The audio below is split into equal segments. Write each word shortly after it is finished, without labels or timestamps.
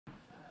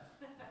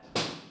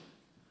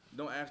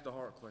Don't ask the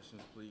hard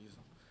questions, please.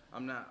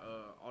 I'm not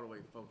all the way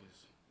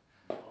focused.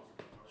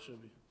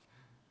 Should be.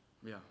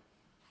 Yeah.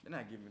 They're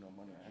not giving me no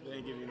money.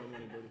 They ain't giving you no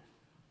money, buddy.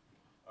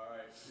 All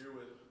right, here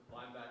with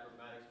linebacker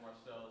Maddox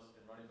Marcellus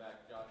and running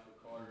back Joshua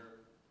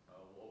Carter.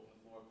 We'll open the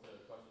floor up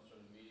to questions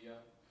from the media.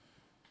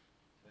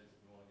 Vince,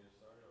 if you want to get us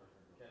started, or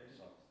Kennedy?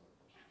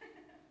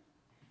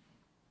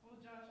 Well,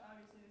 Josh,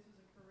 obviously this was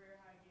a career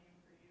high game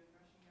for you in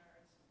rushing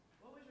yards.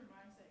 What was your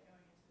mindset going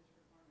into this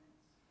performance?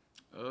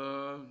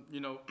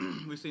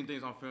 We seen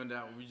things on film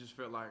that we just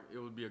felt like it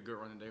would be a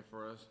good running day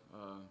for us.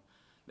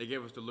 They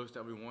gave us the looks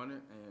that we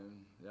wanted,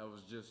 and that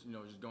was just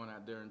going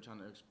out there and trying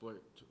to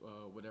exploit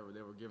whatever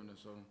they were giving us.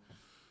 So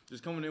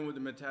just coming in with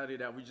the mentality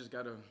that we just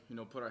got to,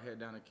 put our head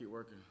down and keep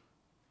working.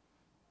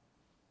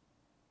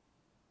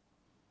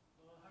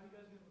 How are you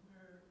guys going to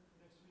prepare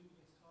for next week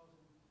against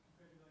Carlton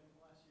compared to like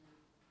last year?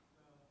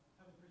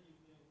 Have a pretty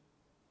good game.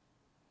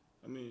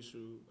 I mean,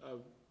 shoot, I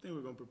think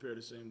we're going to prepare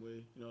the same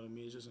way. You know what I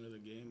mean? It's just another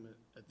game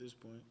at this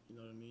point. You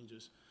know what I mean?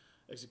 Just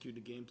execute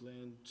the game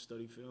plan,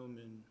 study film,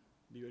 and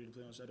be ready to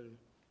play on Saturday.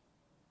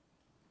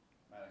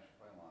 Maddox, you're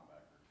playing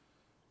linebacker.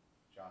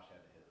 Josh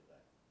had to hit it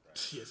that, right?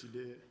 Yes, he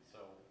did.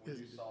 So when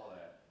you saw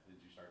that, did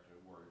you start to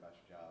worry about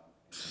your job?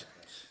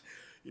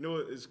 You know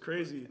what? It's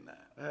crazy.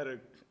 I had a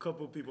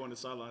couple of people on the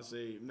sideline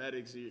say,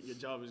 Maddox, your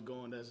job is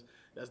going. That's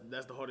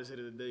the hardest hit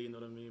of the day, you know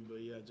what I mean?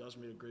 But, yeah, Josh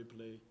made a great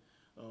play.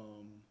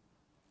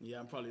 Yeah,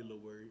 I'm probably a little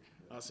worried.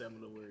 I'll say I'm a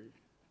little worried.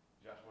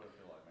 Josh, what did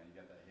it feel like, man?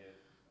 You got that hit?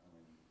 I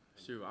mean,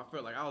 Shoot, I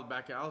felt like I was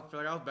back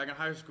in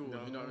high school.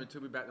 No. You know what I mean?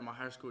 Took me back to my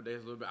high school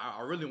days a little bit. I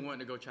really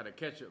wanted to go try to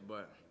catch it,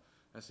 but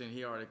I seen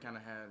he already kind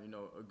of had,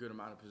 a good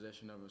amount of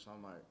possession of it. So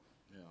I'm like,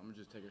 yeah, I'm going to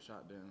just take a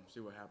shot there and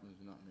see what happens,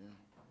 you know what I mean?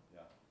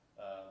 yeah.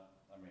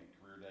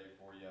 Career day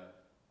for you,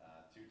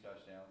 2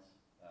 touchdowns.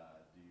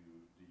 Do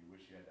you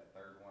wish you had that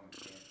third one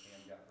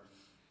Cam got for you?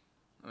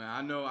 I mean,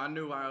 I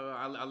knew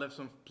I left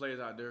some plays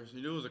out there. So,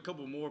 there was a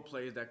couple more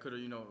plays that could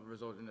have,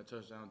 resulted in a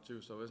touchdown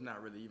too. So it's not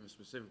really even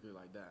specifically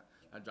like that.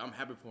 I'm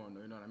happy for him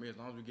though, you know what I mean? As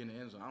long as we get in the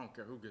end zone, I don't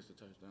care who gets the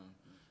touchdown.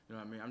 You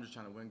know what I mean? I'm just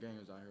trying to win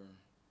games out here.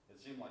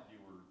 It seemed like you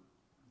were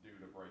due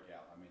to break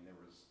out. I mean, there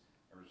was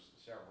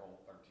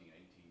several 13,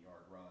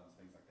 18-yard runs,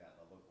 things like that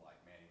looked like,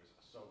 man, he was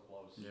so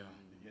close Yeah.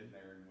 to getting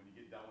there. And when you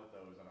get done with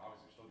those, and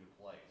obviously they're still good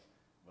plays,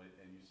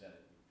 and you said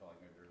it, you felt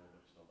like maybe there's a little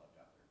bit still left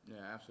out there.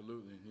 Yeah,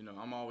 absolutely.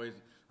 I'm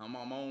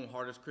my own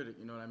hardest critic,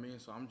 you know what I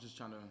mean? So I'm just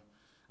trying to,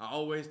 I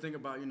always think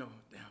about, damn,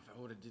 if I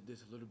would have did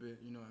this a little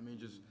bit, you know what I mean?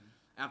 Just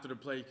after the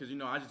play, because,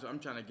 I'm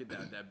trying to get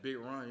that big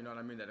run, you know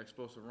what I mean? That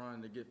explosive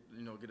run to get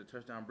a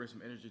touchdown, bring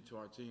some energy to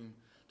our team,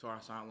 to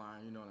our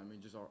sideline, you know what I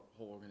mean? Just our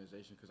whole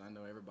organization, because I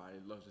know everybody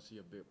loves to see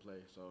a big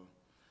play. So,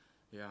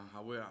 yeah,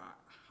 I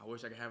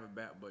wish I could have it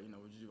back, but,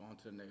 we just on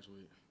to the next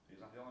week. He's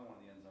not the only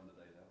one in the end zone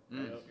today, though.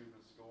 Yep. Scoop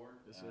and score.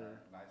 Yes, sir.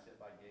 Nice hit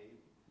by Gabe.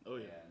 Oh,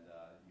 yeah. And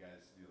you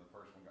guys, the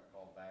first one got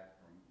called back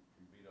from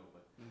Vito,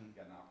 but you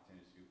got an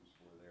opportunity to scoop and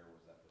score there. What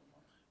was that feeling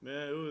like?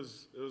 Man, it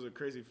was a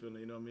crazy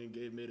feeling, you know what I mean?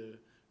 Gabe made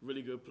a really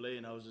good play,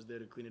 and I was just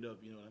there to clean it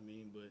up, you know what I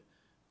mean? But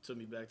it took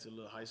me back to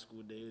little high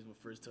school days, my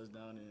first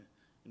touchdown in,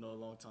 a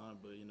long time.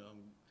 But,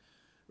 I'm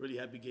really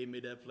happy Gabe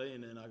made that play,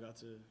 and then I got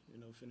to,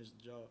 finish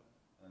the job.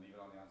 And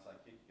even on the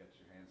onside kick, you got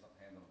your hands on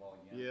the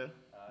ball again. Yeah,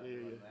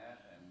 doing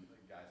that, and the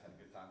guys had a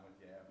good time with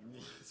you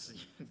afterwards.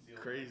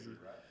 Crazy.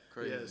 Victory, right?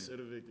 Crazy. Yeah, so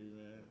the victory,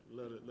 man.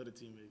 Love the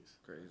teammates.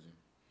 Crazy.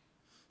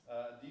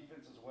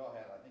 Defense as well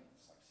had, I think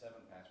it's like 7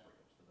 pass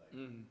breakups today.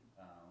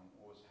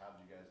 How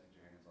did you guys get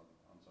your hands on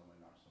so many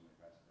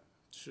passes down?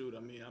 Shoot,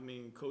 I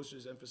mean,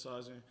 coaches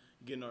emphasizing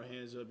getting our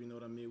hands up. You know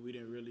what I mean? We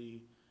didn't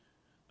really.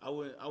 I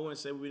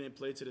wouldn't say we didn't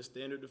play to the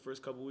standard the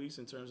first couple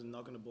weeks in terms of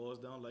knocking the balls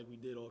down like we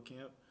did all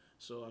camp.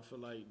 So I feel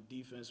like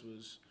defense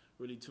was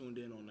really tuned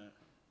in on that,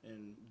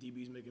 and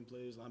DBs making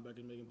plays,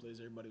 linebackers making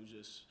plays. Everybody was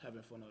just having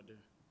fun out there.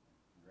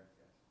 Congrats,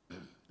 guys.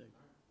 Thank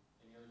you.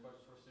 Any other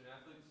questions for student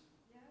athletes?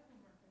 Yeah, I have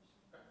one more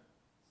question. Okay.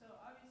 So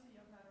obviously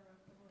you've had a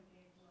rough couple of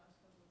games the last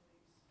couple of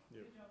weeks.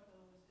 Yep. What did y'all feel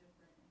was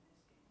different in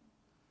this game?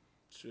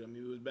 Sure, I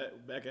mean, we was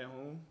back at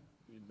home.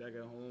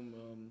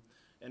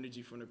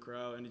 Energy from the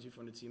crowd, energy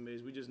from the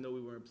teammates. We just know we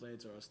weren't playing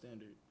to our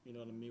standard. You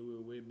know what I mean? We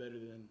were way better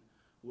than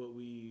what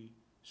we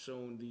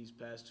shown these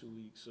past 2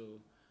 weeks.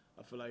 So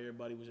I feel like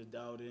everybody was just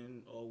dialed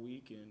in all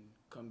week, and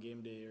come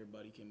game day,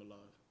 everybody came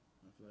alive.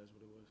 I feel like that's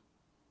what it was.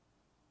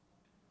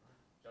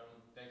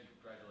 Gentlemen, thank you.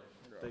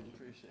 Congratulations. Thank you.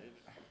 Appreciate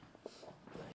it.